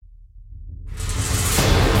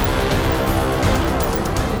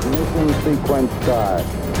sequence start.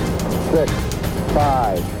 6,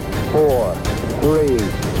 5, 4, 3,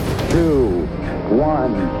 2,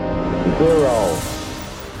 1, 0.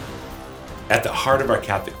 At the heart of our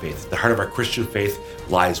Catholic faith, the heart of our Christian faith,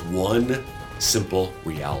 lies one simple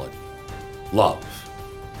reality: love.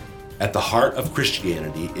 At the heart of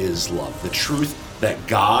Christianity is love. The truth that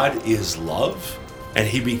God is love, and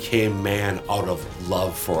he became man out of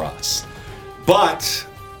love for us. But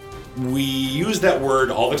we use that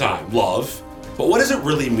word all the time, love. But what does it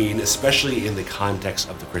really mean, especially in the context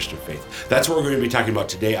of the Christian faith? That's what we're going to be talking about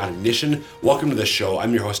today on Ignition. Welcome to the show.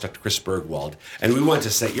 I'm your host, Dr. Chris Bergwald, and we want to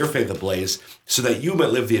set your faith ablaze so that you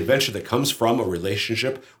might live the adventure that comes from a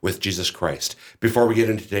relationship with Jesus Christ. Before we get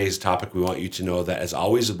into today's topic, we want you to know that, as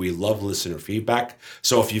always, we love listener feedback.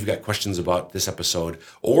 So if you've got questions about this episode,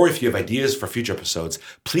 or if you have ideas for future episodes,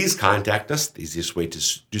 please contact us. The easiest way to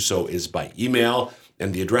do so is by email.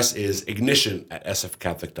 And the address is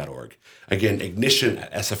ignition@sfcatholic.org. Again,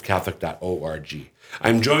 ignition@sfcatholic.org.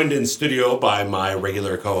 I'm joined in studio by my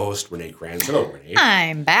regular co-host, Renae Kranz. Hello, Renae.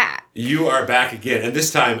 I'm back. You are back again. And this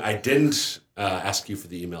time, I didn't ask you for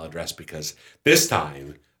the email address because this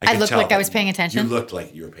time, I looked like I was paying attention. You looked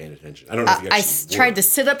like you were paying attention. I don't know if you actually tried to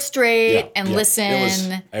sit up straight and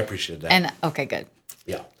listen. I appreciate that. And okay, good.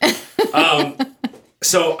 Yeah.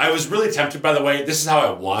 So I was really tempted, by the way. This is how I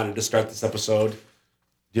wanted to start this episode.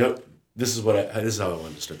 Yep, this is how I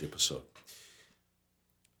wanted to start the episode.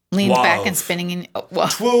 Leans back and spinning in.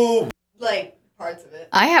 Whoa. Like parts of it.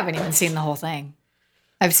 I haven't even seen the whole thing.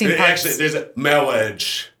 I've seen parts. Actually, there's a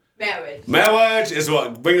marriage. Marriage. Marriage is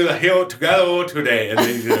what brings the hill together today. And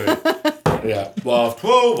then you do it. Yeah, love,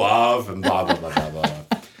 and blah, blah, blah, blah, blah.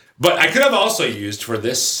 But I could have also used for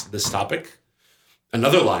this topic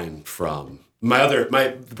another line from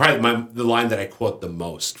the line that I quote the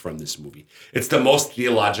most from this movie. It's the most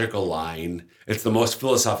theological line. It's the most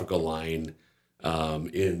philosophical line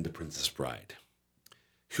in The Princess Bride.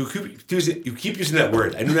 You keep using that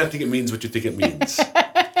word. I do not think it means what you think it means.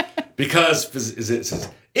 Because it says,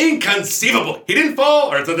 inconceivable. He didn't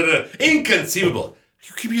fall, or inconceivable.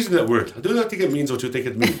 You keep using that word. I do not think it means what you think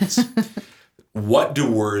it means. What do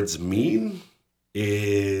words mean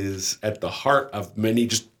is at the heart of many,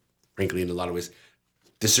 just frankly, in a lot of ways,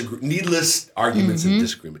 needless arguments and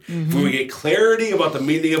disagreement. If we get clarity about the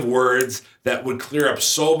meaning of words, that would clear up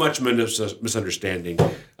so much misunderstanding.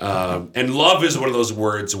 And love is one of those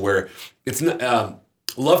words where it's not,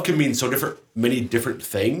 love can mean many different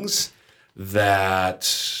things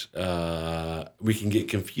that we can get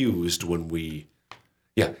confused when we.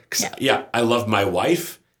 I love my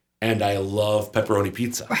wife and I love pepperoni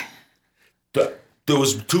pizza.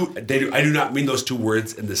 Those two, I do not mean those two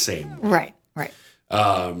words in the same way. Right.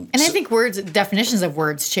 I think definitions of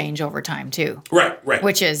words change over time too. Right.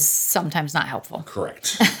 Which is sometimes not helpful. Correct.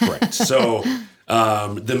 So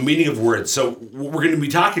the meaning of words. So what we're going to be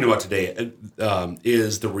talking about today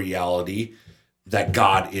is the reality that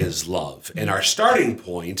God is love. And our starting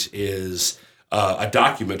point is a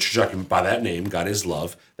document by that name, God is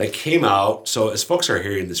Love, that came out. So as folks are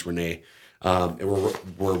hearing this, Renae,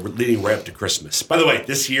 we're leading right up to Christmas. By the way,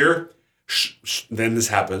 this year, then this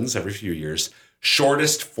happens every few years,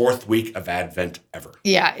 shortest fourth week of Advent ever.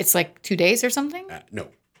 Yeah, it's like 2 days or something? No.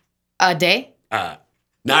 A day?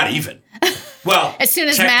 Not even. Well, as soon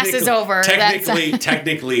as Mass is over.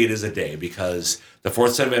 Technically, it is a day because the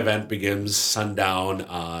fourth Sunday of Advent begins sundown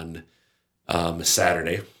on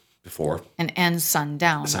Saturday before. And ends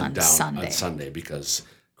sundown on Sunday. On Sunday because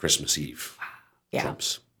Christmas Eve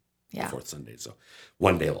trumps. Yeah. Fourth Sunday, so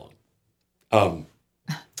 1 day long.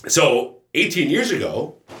 So 18 years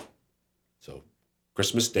ago, so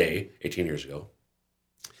Christmas Day, 18 years ago,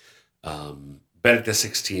 Benedict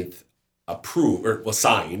XVI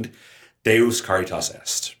signed Deus Caritas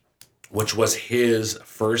Est, which was his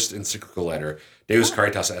first encyclical letter. Deus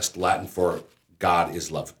Caritas Est, Latin for God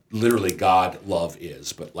is love. Literally, God, love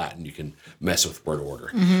is, but Latin, you can mess with word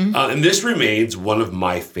order. And this remains one of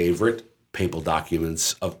my favorite papal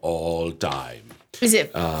documents of all time. Is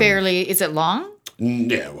it is it long?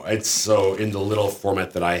 No, it's so in the little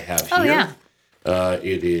format that I have here. Oh, yeah.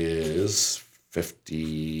 It is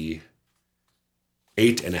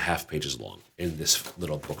 58 and a half pages long in this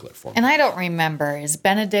little booklet format. And I don't remember. Is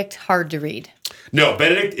Benedict hard to read? No,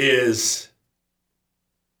 Benedict is.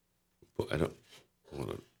 I don't.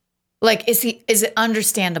 Hold on. Like, is it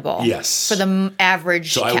understandable? Yes. For the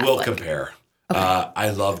average Catholic? I will compare. Okay.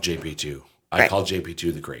 I love JP2. I call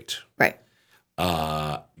JP2 the Great. Right.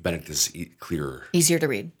 Benedict is clearer. Easier to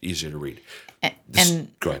read. And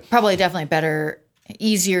go ahead. Probably definitely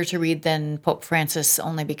easier to read than Pope Francis,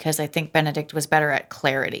 only because I think Benedict was better at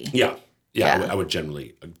clarity. Yeah. Yeah. I would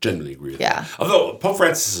generally agree with Yeah. that. Although Pope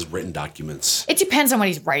Francis's written documents, It depends on what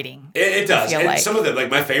he's writing. it does. feel And like. some of them, like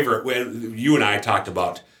my favorite, when you and I talked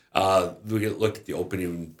about, we looked at the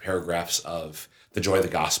opening paragraphs of The Joy of the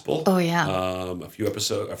Gospel. Oh, yeah. A few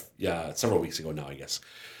episodes, several weeks ago now, I guess.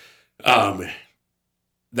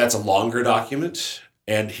 That's a longer document,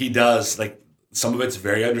 and he does, like, some of it's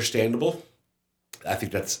very understandable. I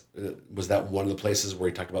think was that one of the places where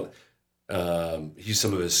he talked about, he used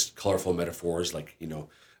some of his colorful metaphors, like,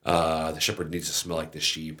 the shepherd needs to smell like the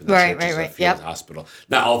sheep, and the church is a field hospital.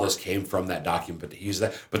 Not all those came from that document, but he used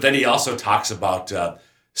that. But then he also talks about,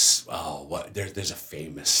 there's a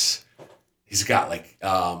famous, he's got like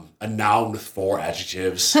a noun with 4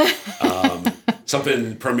 adjectives,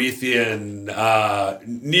 something Promethean,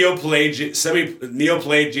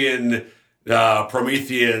 Neopelagian,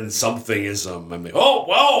 Promethean somethingism. I'm like,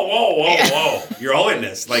 whoa, Your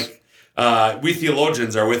Holiness, like, we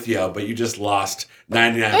theologians are with you, but you just lost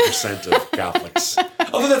 99% of Catholics.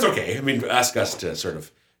 Although that's okay. I mean, ask us to sort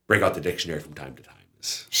of break out the dictionary from time to time.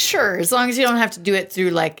 Sure, as long as you don't have to do it through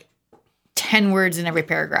like 10 words in every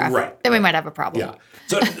paragraph. Right. Then we might have a problem. Yeah.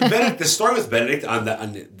 So the story with Benedict on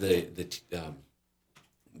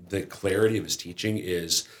the clarity of his teaching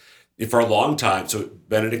is, for a long time, so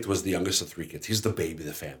Benedict was the youngest of 3 kids. He's the baby of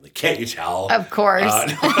the family. Can't you tell? Of course. I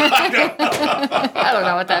don't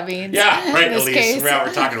know what that means. Yeah, right, Elise. Elise. Yeah,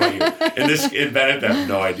 we're talking about you. In Benedict, I have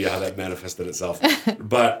no idea how that manifested itself.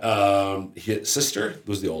 But his sister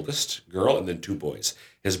was the oldest girl, and then 2 boys.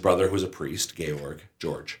 His brother, who was a priest,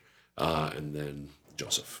 George, and then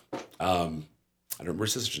Joseph. I don't remember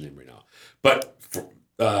his sister's name right now. But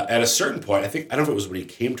at a certain point, I don't know if it was when he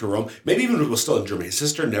came to Rome, maybe even when he was still in Germany. His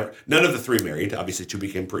sister none of the 3 married. Obviously, 2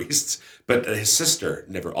 became priests, but his sister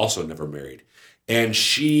never married. And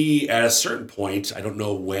she, at a certain point, I don't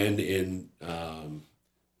know when in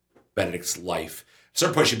Benedict's life, at a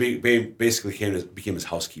certain point, she basically became his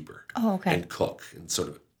housekeeper. Oh, okay. And cook and sort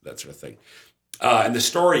of that sort of thing. And the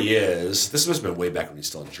story is, this must have been way back when he's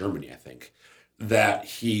still in Germany, I think, that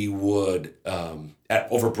he would,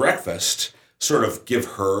 over breakfast, sort of give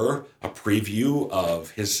her a preview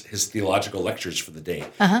of his theological lectures for the day.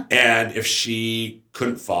 Uh-huh. And if she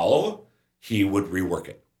couldn't follow, he would rework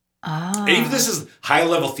it. And even this is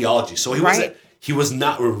high-level theology. So he was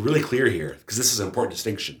not, we're really clear here, because this is an important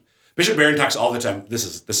distinction. Bishop Barron talks all the time, this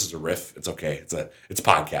is a riff, it's okay, it's a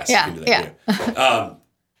podcast. Yeah, you can do that.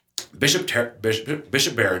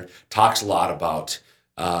 Bishop Barron talks a lot about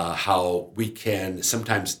how we can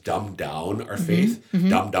sometimes dumb down our faith,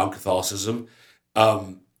 dumb down Catholicism.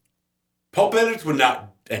 Pope Benedict would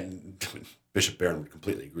not, and Bishop Barron would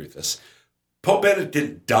completely agree with this, Pope Benedict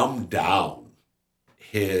didn't dumb down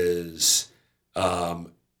his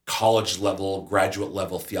college level, graduate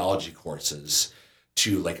level theology courses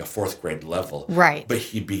to like a 4th grade level. Right. But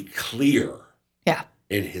he'd be clear. Yeah.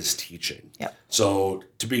 In his teaching. Yep. So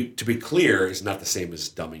to be clear is not the same as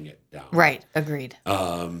dumbing it down. Right. Agreed.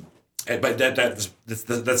 But that's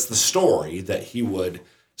the story that he would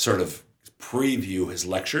sort of preview his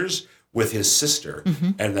lectures with his sister,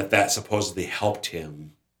 and that supposedly helped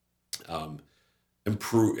him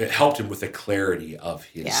improve. It helped him with the clarity of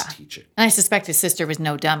his teaching. And I suspect his sister was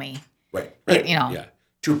no dummy. Right. Yeah.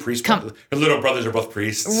 2 priests. Her little brothers are both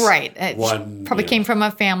priests. Right. One probably came from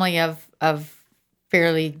a family of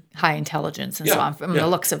fairly high intelligence and so on, from the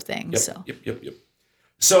looks of things. Yep.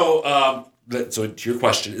 So, so to your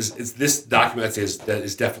question, is this document that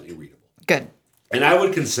is definitely readable? Good. And I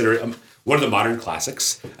would consider it one of the modern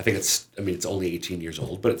classics. I think it's only 18 years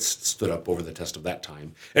old, but it's stood up over the test of that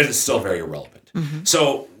time, and it's still very relevant.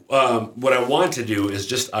 So, what I want to do is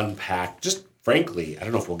just unpack. Just frankly, I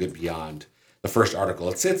don't know if we'll get beyond the first article.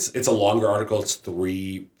 It's a longer article. It's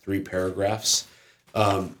three paragraphs,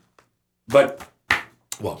 but.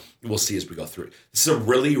 Well, we'll see as we go through it. This is a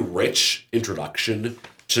really rich introduction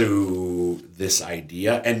to this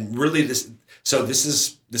idea, and really this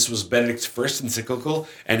was Benedict's first encyclical,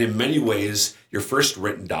 and in many ways, your first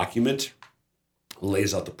written document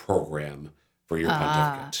lays out the program for your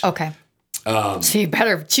pontificate. Okay. So you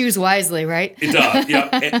better choose wisely, right? It does,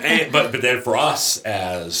 yeah. But then for us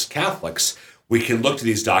as Catholics, we can look to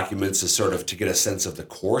these documents as sort of to get a sense of the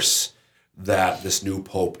course that this new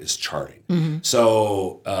pope is charting.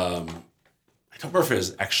 So I don't remember if it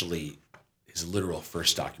was actually his literal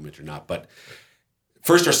first document or not, but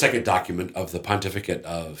first or second document of the pontificate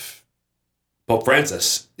of Pope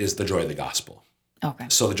Francis is the Joy of the Gospel. Okay.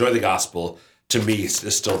 So the Joy of the Gospel, to me,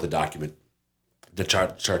 is still the document that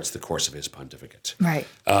charts the course of his pontificate. Right.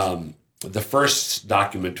 The first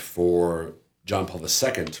document for John Paul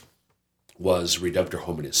II was Redemptor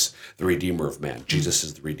Hominis, the Redeemer of man. Jesus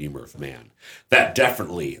is the Redeemer of man. That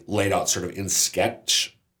definitely laid out sort of in a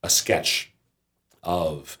sketch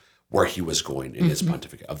of where he was going in his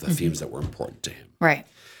pontificate, of the themes that were important to him. Right.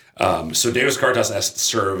 So Deus Caritas Est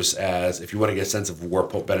serves as, if you want to get a sense of where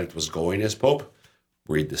Pope Benedict was going as Pope,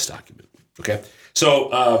 read this document. Okay?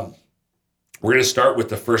 So we're going to start with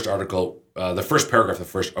the first article, the first paragraph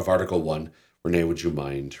of Article 1. Renae, would you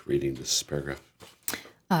mind reading this paragraph?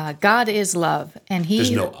 God is love, and he...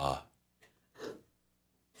 There's no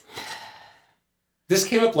This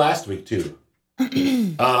came up last week, too.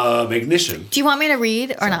 Ignition. Do you want me to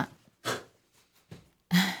read or not?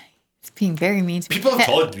 It's being very mean to me. People have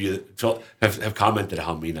told you, have commented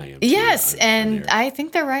how mean I am. Yes, and I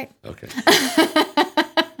think they're right. Okay.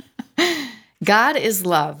 God is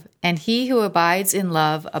love, and he who abides in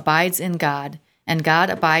love abides in God, and God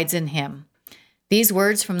abides in him. These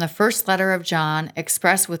words from the first letter of John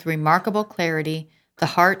express with remarkable clarity the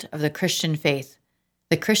heart of the Christian faith,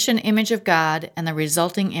 the Christian image of God and the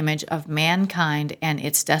resulting image of mankind and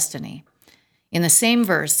its destiny. In the same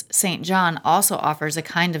verse, St. John also offers a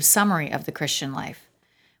kind of summary of the Christian life.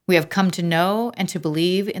 We have come to know and to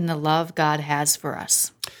believe in the love God has for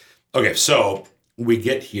us. Okay, so we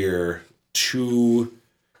get here two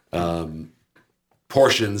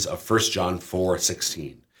portions of 1 John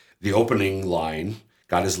 4:16. The opening line,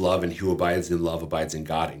 God is love, and he who abides in love abides in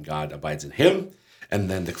God, and God abides in him. And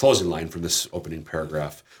then the closing line from this opening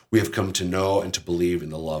paragraph, we have come to know and to believe in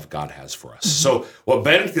the love God has for us. So what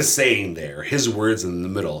Benedict is saying there, his words in the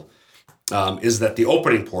middle, is that the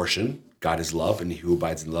opening portion, God is love, and he who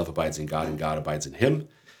abides in love abides in God, and God abides in him.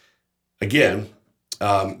 Again,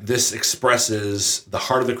 this expresses the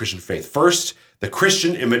heart of the Christian faith. First, the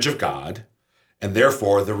Christian image of God, and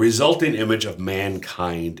therefore the resulting image of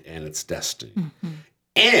mankind and its destiny.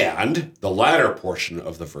 And the latter portion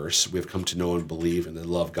of the verse, we have come to know and believe in the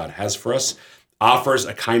love God has for us, offers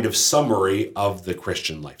a kind of summary of the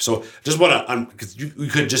Christian life. So just want to, because you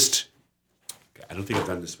could just, I don't think I've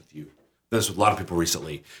done this with you. I've done this with a lot of people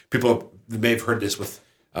recently. People may have heard this with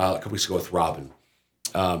a couple weeks ago with Robin.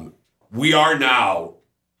 We are now,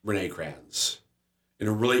 Renae Kranz, in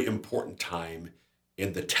a really important time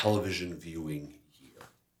in the television viewing year.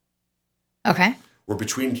 Okay. We're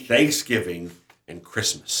between Thanksgiving and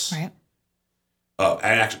Christmas. Right.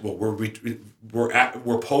 And actually, well,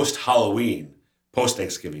 we're post Halloween, post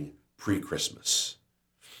Thanksgiving, pre Christmas.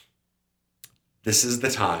 This is the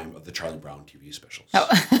time of the Charlie Brown TV specials. Oh,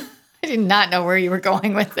 I did not know where you were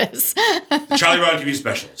going with this. The Charlie Brown TV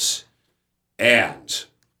specials, and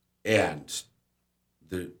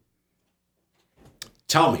the.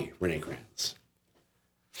 Tell me, Renae Kranz,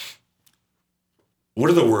 what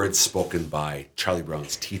are the words spoken by Charlie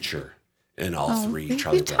Brown's teacher in all three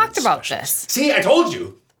Charlie Brown talked about specials? this. See, I told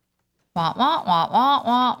you. Wah, wah, wah, wah,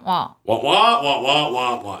 wah, wah. Wah, wah, wah, wah,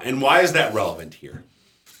 wah, wah. And why is that relevant here?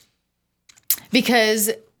 Because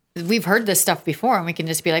we've heard this stuff before, and we can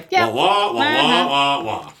just be like, yeah. Wah, wah, wah, wah, wah,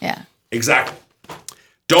 wah. Yeah. Exactly.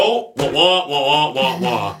 Don't wah, wah, wah, wah, wah,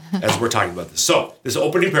 wah, as we're talking about this. So, this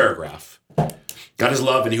opening paragraph, God is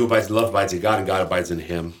love, and he who abides in love abides in God, and God abides in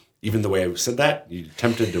him. Even the way I said that, you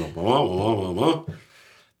tempted to wah, wah, wah, wah.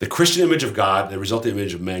 The Christian image of God, the resulting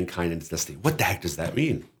image of mankind and its destiny. What the heck does that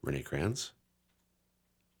mean, Renae Kranz?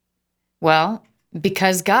 Well,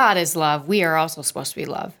 because God is love, we are also supposed to be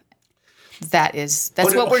love. That's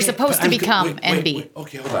what we're supposed to become and be.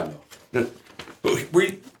 Okay, hold on. No.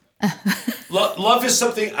 Love is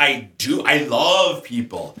something I do. I love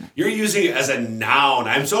people. You're using it as a noun.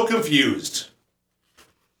 I'm so confused.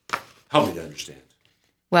 Help me to understand.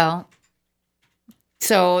 Well,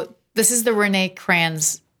 so this is the Renae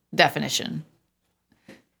Kranz definition.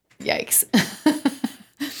 Yikes.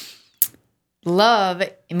 Love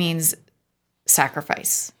means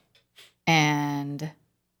sacrifice and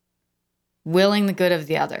willing the good of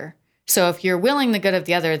the other. So if you're willing the good of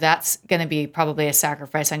the other, that's going to be probably a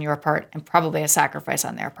sacrifice on your part and probably a sacrifice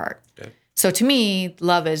on their part. Okay. So to me,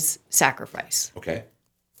 love is sacrifice. Okay.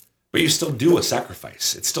 But you still do a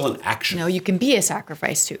sacrifice. It's still an action. No, you can be a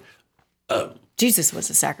sacrifice too. Jesus was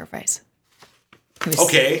a sacrifice.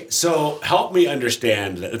 Okay, so help me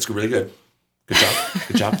understand that. It's really good. Good job.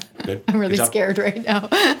 Good job. Good. I'm really good job. scared right now.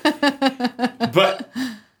 But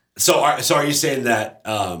so are you saying that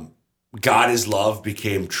God is love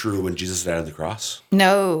became true when Jesus died on the cross?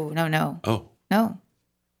 No. Oh. No.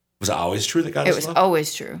 Was it always true that God is love? It was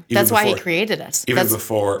always true. Even That's why he before- created us. Even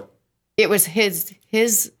before. It was his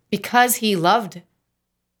because he loved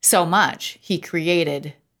so much, he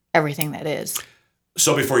created everything that is.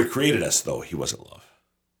 So before he created us, though, he wasn't love.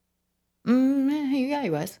 Yeah, he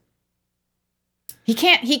was. He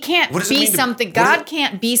can't What does it be mean to- something. what God is it-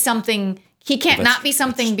 can't be something. He can't That's- not be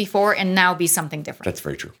something before and now be something different. That's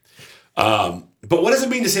very true. But what does it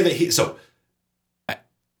mean to say that he? So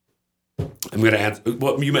I'm going to answer.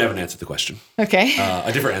 Well, you may haven't answered the question. Okay.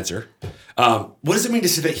 A different answer. What does it mean to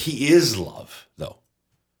say that he is love, though?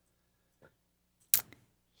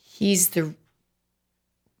 He's the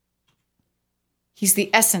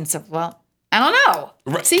essence of, well, I don't know.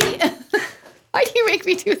 Right. See? Why do you make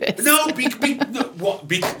me do this? No,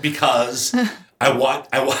 because I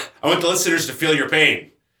want the listeners to feel your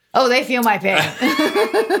pain. Oh, they feel my pain.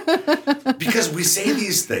 Because we say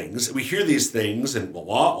these things, we hear these things, and wah,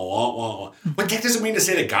 wah, wah, wah, wah. But that doesn't mean to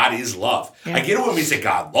say that God is love. Yeah. I get what it means that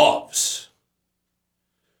God loves.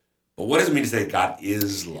 But what does it mean to say that God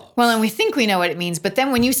is love? Well, and we think we know what it means, but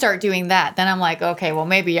then when you start doing that, then I'm like, okay, well,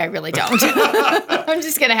 maybe I really don't. I'm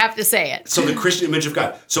just going to have to say it. So the Christian image of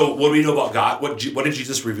God. So what do we know about God? What did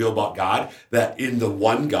Jesus reveal about God? That in the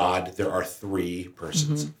one God, there are three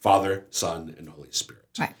persons, Father, Son, and Holy Spirit.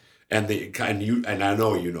 Right. And I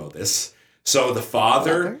know you know this. So the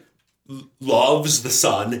Father loves the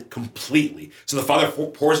Son completely. So the Father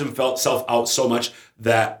pours himself out so much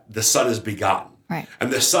that the Son is begotten. Right.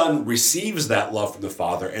 And the Son receives that love from the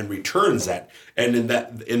Father and returns that. And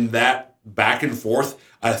in that back and forth,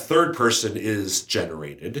 a third person is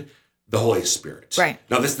generated, the Holy Spirit. Right.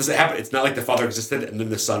 Now this doesn't happen. It's not like the Father existed and then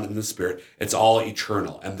the Son and the Spirit. It's all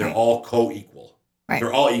eternal, and they're all co-equal. Right.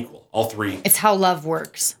 They're all equal, all three. It's how love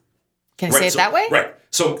works. Can I say it that way? Right.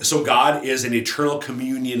 So God is an eternal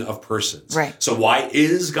communion of persons. Right. So why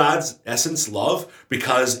is God's essence love?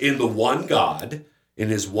 Because in the one God, in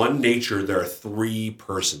his one nature, there are three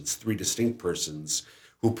persons, three distinct persons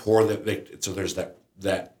who pour so there's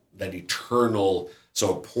that eternal,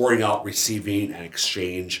 so pouring out, receiving, and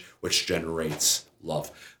exchange, which generates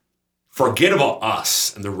love. Forget about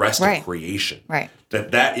us and the rest of creation. Right.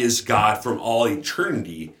 That is God from all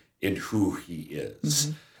eternity in who he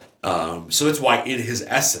is. So that's why in his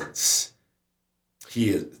essence, he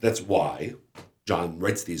is. That's why John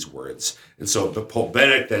writes these words. And so the Pope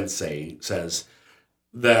Benedict then says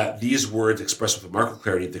that these words express with remarkable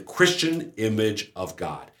clarity the Christian image of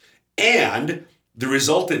God and the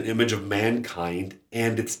resultant image of mankind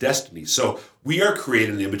and its destiny. So we are created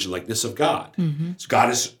in the image and likeness of God. So God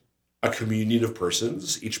is a communion of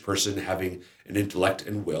persons, each person having an intellect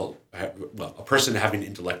and will, a person having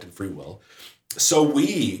intellect and free will. So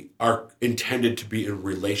we are intended to be in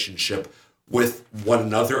relationship with one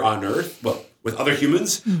another on earth, but with other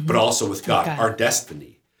humans, but also with God. God. Our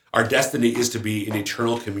destiny is to be in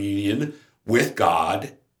eternal communion with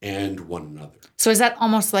God and one another. So is that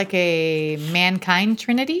almost like a mankind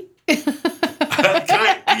trinity? Yeah,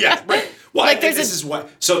 right. Well, Like I think there's this is why.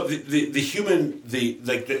 So the human, the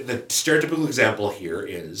stereotypical example here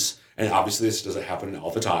is, and obviously this doesn't happen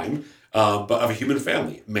all the time, but of a human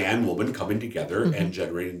family, man, woman coming together and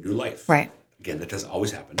generating new life. Right. Again, that doesn't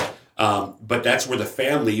always happen, but that's where the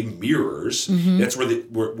family mirrors. That's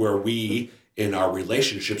where we in our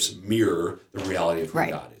relationships mirror the reality of who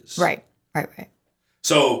God is. Right.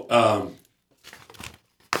 So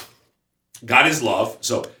God is love.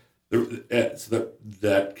 So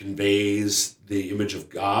that conveys the image of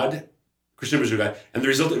God, Christian image of God, and the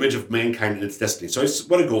resultant image of mankind and its destiny. So I just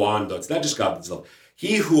want to go on, though. It's not just God that's love.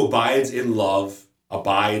 He who abides in love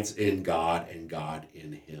abides in God and God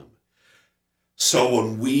in him. So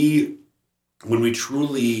when we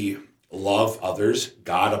truly love others,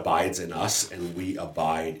 God abides in us and we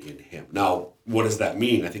abide in him. Now, what does that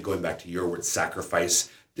mean? I think going back to your word, sacrifice,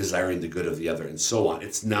 desiring the good of the other, and so on.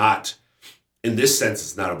 It's not, in this sense,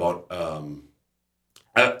 it's not about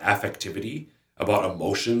affectivity, about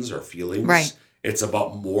emotions or feelings. Right. It's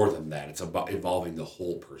about more than that. It's about involving the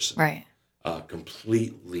whole person. Right.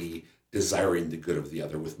 Completely desiring the good of the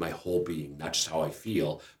other with my whole being, not just how I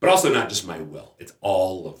feel, but also not just my will. It's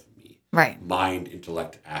all of me. Right. Mind,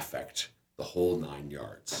 intellect, affect, the whole 9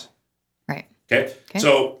 yards. Right. Okay?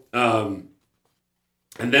 So,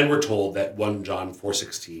 and then we're told that 1 John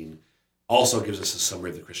 4:16 also gives us a summary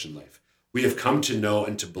of the Christian life. We have come to know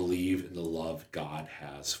and to believe in the love God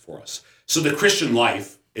has for us. So the Christian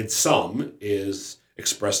life, in sum, is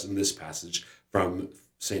expressed in this passage from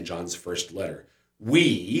St. John's first letter.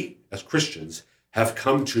 We, as Christians, have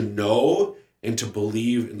come to know and to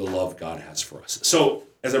believe in the love God has for us. So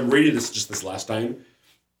as I'm reading this just this last time,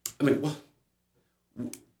 I'm like, well,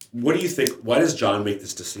 what do you think? Why does John make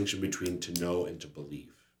this distinction between to know and to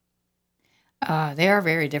believe? They are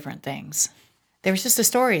very different things. There was just a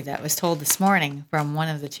story that was told this morning from one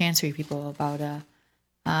of the Chancery people about a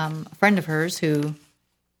friend of hers who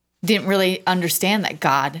didn't really understand that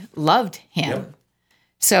God loved him. Yep.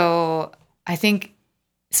 So I think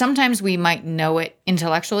sometimes we might know it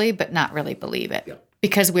intellectually, but not really believe it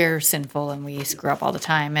because we're sinful and we screw up all the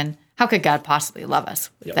time. And how could God possibly love us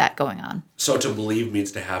with that going on? So to believe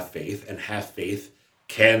means to have faith, and have faith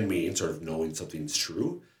can mean sort of knowing something's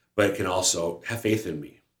true, but it can also have faith in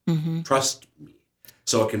me, trust me.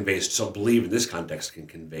 So it conveys, so believe in this context can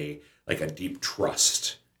convey like a deep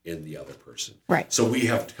trust in the other person. Right. So we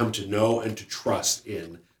have to come to know and to trust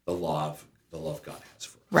in the love God has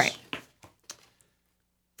for us. Right.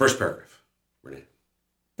 First paragraph, Renae.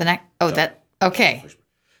 The next, okay.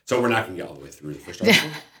 So we're not going to get all the way through the first article,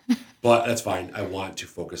 but that's fine. I want to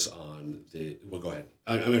focus on well, go ahead.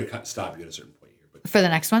 I'm going to stop you at a certain point here. But For the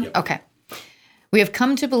next one? Okay. We have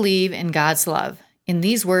come to believe in God's love. In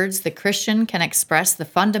these words, the Christian can express the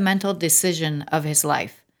fundamental decision of his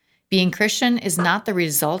life. Being Christian is not the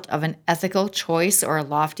result of an ethical choice or a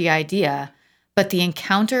lofty idea, but the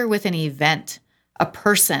encounter with an event, a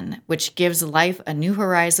person, which gives life a new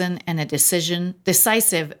horizon and a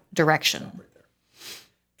decisive direction. Right there.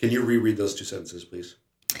 Can you reread those two sentences, please?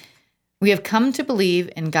 We have come to believe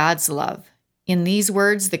in God's love. In these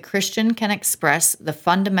words, the Christian can express the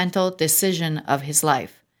fundamental decision of his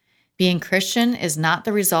life. Being Christian is not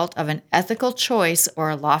the result of an ethical choice or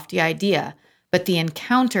a lofty idea, but the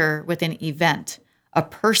encounter with an event, a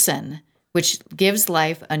person, which gives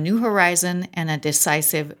life a new horizon and a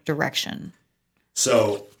decisive direction.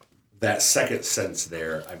 So that second sentence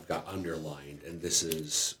there I've got underlined, and this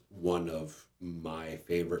is one of my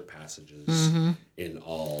favorite passages in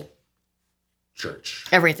all church.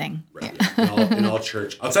 Everything. Right, yeah. In all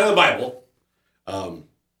church. Outside of the Bible,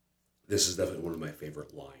 this is definitely one of my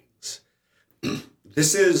favorite lines.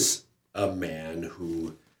 This is a man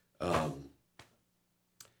who,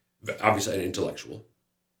 obviously an intellectual,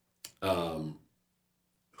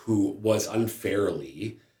 who was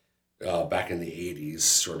unfairly, back in the 80s,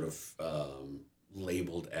 sort of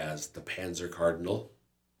labeled as the Panzer Cardinal.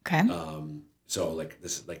 Okay. So like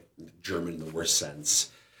this, like German in the worst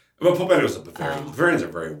sense. But Pope Benedict was a Bavarian. Bavarians are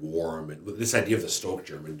very warm, and with this idea of the Stoic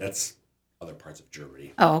German, that's other parts of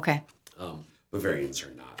Germany. Oh, okay. Bavarians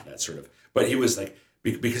are not that sort of. But he was like,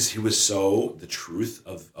 because he was so, the truth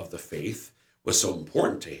of the faith was so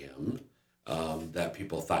important to him, that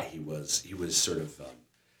people thought he was sort of,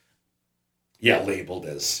 labeled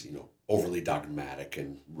as, overly dogmatic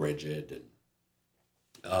and rigid,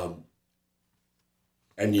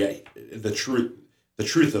 and yet the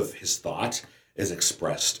truth of his thought is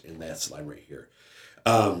expressed in that line right here.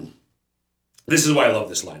 This is why I love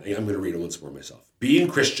this line. I'm going to read it once more myself. Being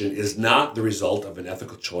Christian is not the result of an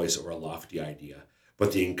ethical choice or a lofty idea,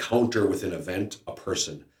 but the encounter with an event, a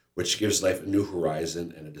person, which gives life a new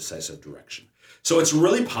horizon and a decisive direction. So it's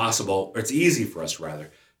really possible, or it's easy for us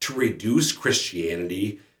rather, to reduce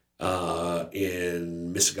Christianity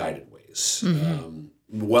in misguided ways.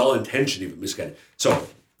 Well-intentioned, even misguided. So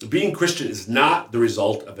being Christian is not the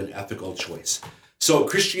result of an ethical choice. So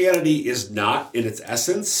Christianity is not, in its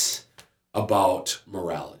essence, about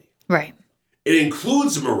morality. Right. It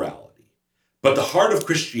includes morality, but the heart of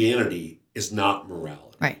Christianity is not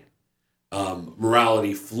morality. Right.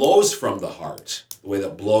 Morality flows from the heart, the way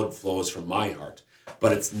that blood flows from my heart,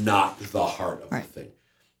 but it's not the heart of the thing.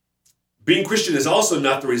 Being Christian is also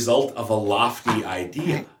not the result of a lofty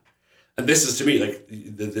idea. Right. And this is, to me, like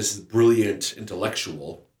this brilliant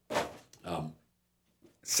intellectual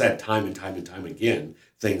said time and time and time again,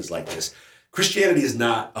 things like this. Christianity is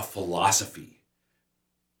not a philosophy.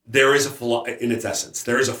 There is in its essence,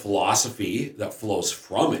 there is a philosophy that flows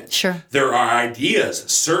from it. Sure. There are ideas,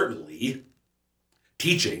 certainly,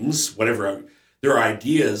 teachings, whatever. There are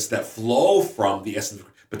ideas that flow from the essence,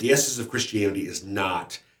 but the essence of Christianity is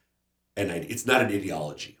not it's not an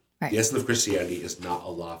ideology. Right. The essence of Christianity is not a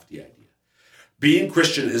lofty idea. Being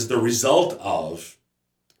Christian is the result of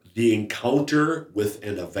the encounter with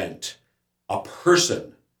an event, a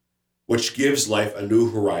person, which gives life a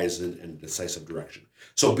new horizon and decisive direction.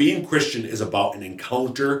 So being Christian is about an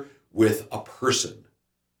encounter with a person,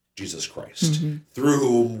 Jesus Christ, through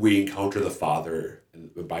whom we encounter the Father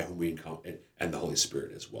and by whom we encounter and the Holy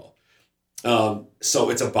Spirit as well. So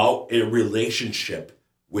it's about a relationship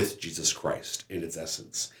with Jesus Christ in its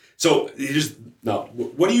essence. So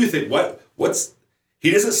what do you think?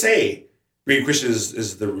 He doesn't say being Christian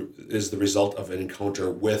is the result of an encounter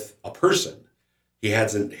with a person. He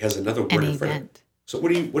has another word in front of it. So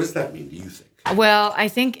what does that mean, do you think? Well, I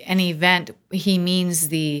think an event, he means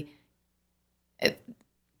the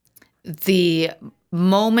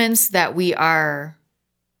moments that we are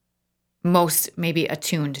most maybe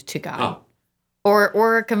attuned to God.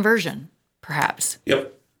 Or a conversion, perhaps.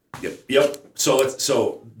 Yep.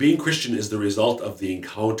 So being Christian is the result of the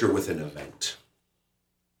encounter with an event.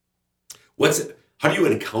 How do you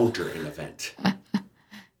encounter an event?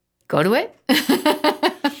 Go to it.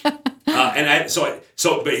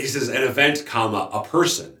 But he says an event, comma, a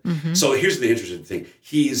person. Mm-hmm. So here's the interesting thing.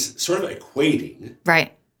 He's sort of equating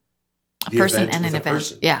Right. A person event and with an a event.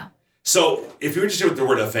 person. Yeah. So if you were to say with the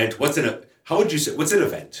word event, how would you say, what's an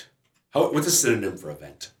event? What's a synonym for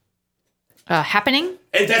event? Happening.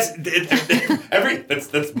 And that's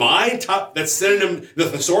my top, that's synonym,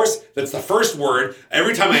 the source, that's the first word.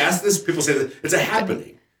 Every time I ask this, people say that it's a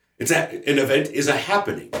happening. An event is a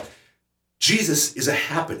happening. Jesus is a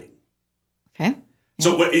happening. Okay.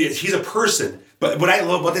 So he's a person, but what I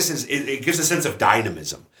love about this is it gives a sense of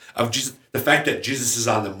dynamism of Jesus. The fact that Jesus is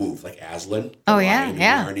on the move, like Aslan. Oh yeah,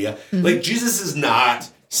 yeah. Narnia. Like Jesus is not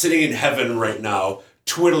sitting in heaven right now,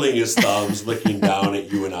 twiddling his thumbs, looking down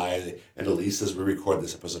at you and I and Elise as we record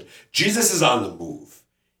this episode. Jesus is on the move.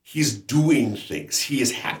 He's doing things.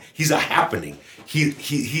 He's a happening.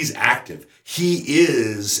 He's active. He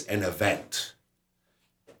is an event.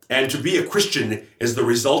 And to be a Christian is the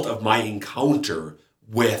result of my encounter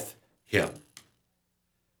with him.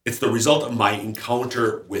 It's the result of my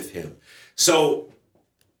encounter with him. So,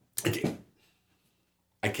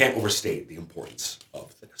 I can't overstate the importance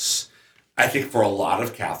of this. I think for a lot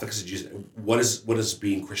of Catholics, what is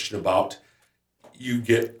being Christian about? You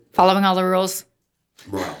get Following all the rules.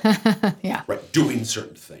 morality. Yeah. Right. Doing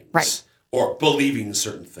certain things. Right. Or believing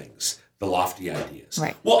certain things. The lofty ideas.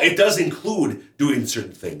 Right. Well, it does include doing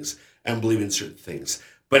certain things and believing certain things,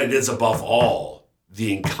 but it is above all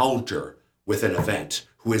the encounter with an event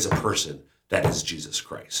who is a person that is Jesus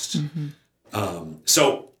Christ. Mm-hmm.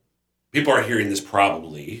 So people are hearing this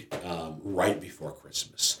probably right before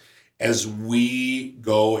Christmas. As we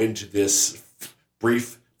go into this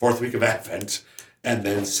brief fourth week of Advent and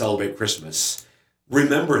then celebrate Christmas,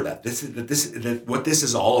 remember that what this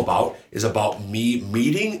is all about is about me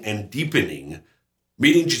meeting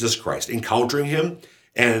Jesus Christ, encountering him,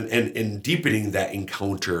 and deepening that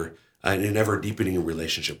encounter and an ever deepening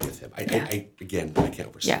relationship with him. I can't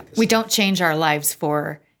overstate this. We don't change our lives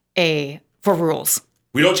for rules.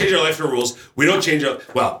 We don't change our life for rules. We don't change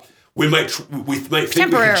we might think we can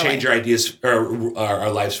change our ideas or our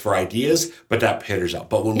lives for ideas, but that peters out.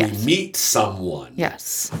 But when we meet someone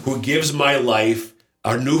who gives my life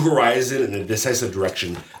a new horizon and a decisive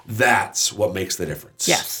direction, that's what makes the difference.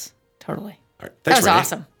 Yes, totally. All right. Thanks, that was Renae.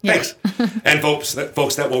 awesome. Yeah. Thanks. And folks,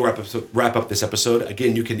 that will wrap up this episode.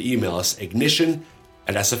 Again, you can email us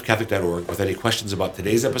ignition@sfcatholic.org with any questions about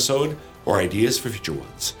today's episode or ideas for future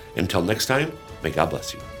ones. Until next time, may God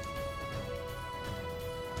bless you.